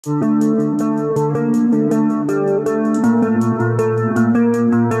You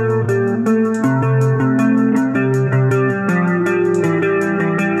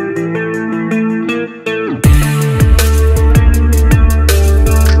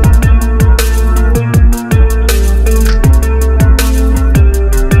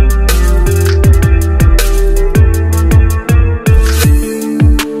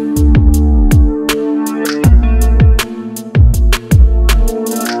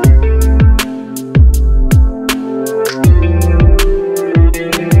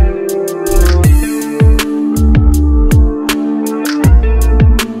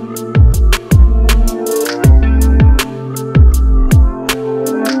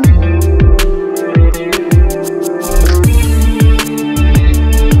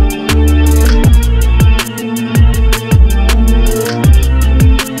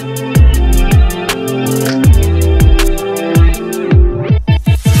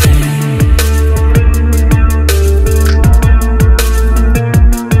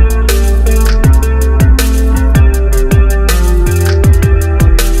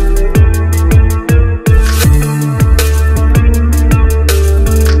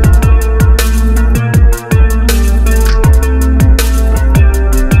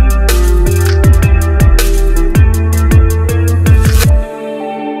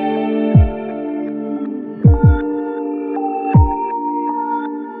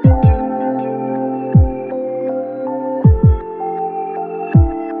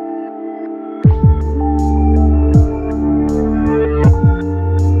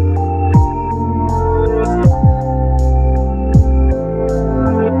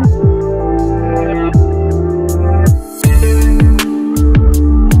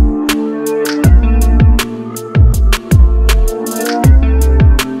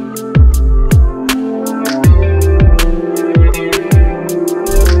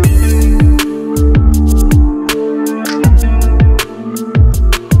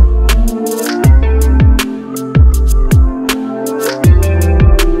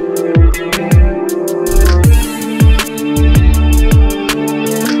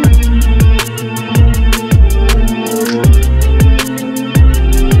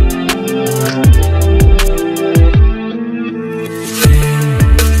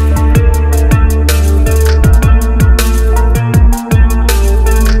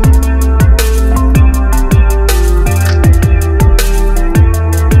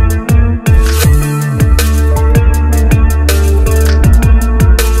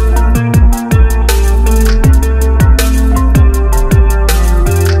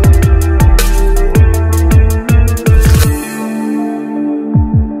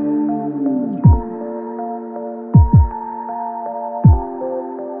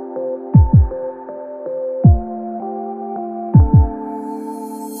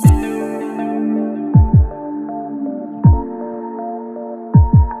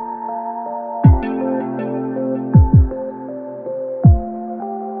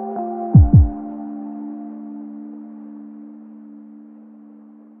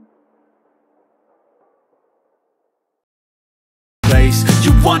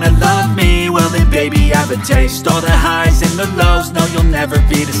wanna love me? Well then baby I have a taste. All the highs and the lows, no you'll never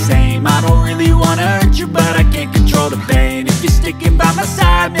be the same. I don't really wanna hurt you but I can't control the pain. If you're sticking by my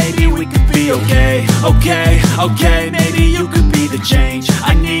side maybe we could be okay. Okay, maybe you could be the change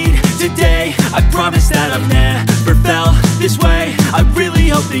I need today. I promise that I've never felt this way. I really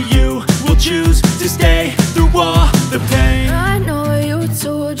hope that you will choose to stay through all the pain. I know you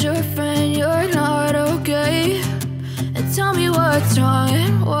told your friend you're not okay, and tell me what's wrong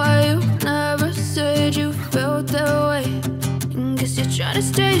and why you never said you felt that way. And guess you're trying to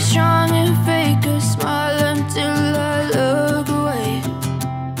stay strong and fake a smile until I look away.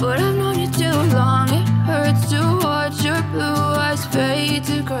 But I've known you too long, it hurts to watch your blue eyes fade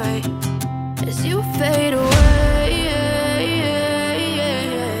to gray as you fade away.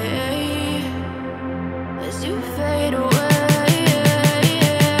 As you fade away.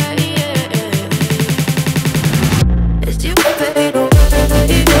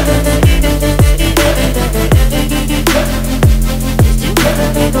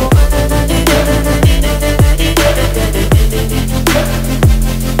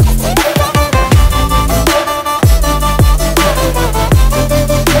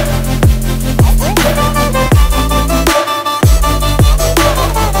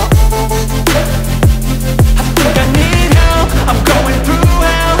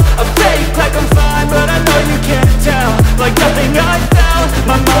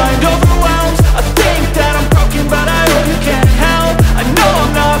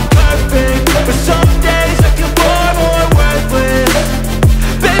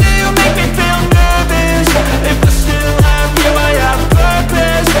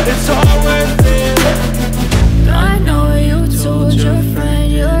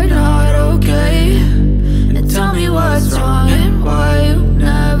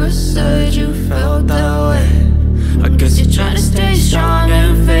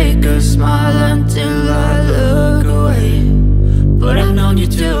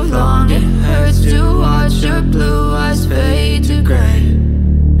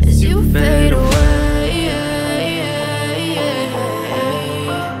 fade away,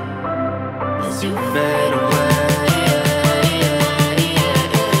 as you fade away,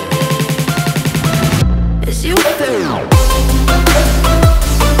 as you fade away.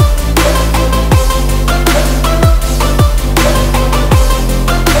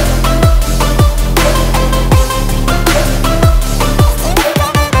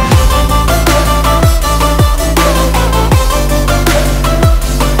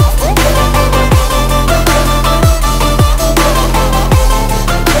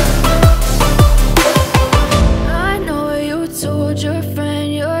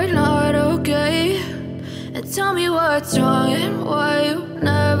 Tell me what's wrong and why you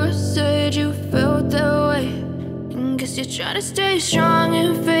never said you felt that way. And guess you're trying to stay strong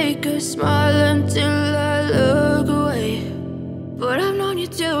and fake a smile until I look away. But I've known you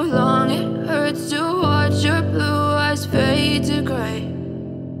too long, it hurts to watch your blue eyes fade to gray.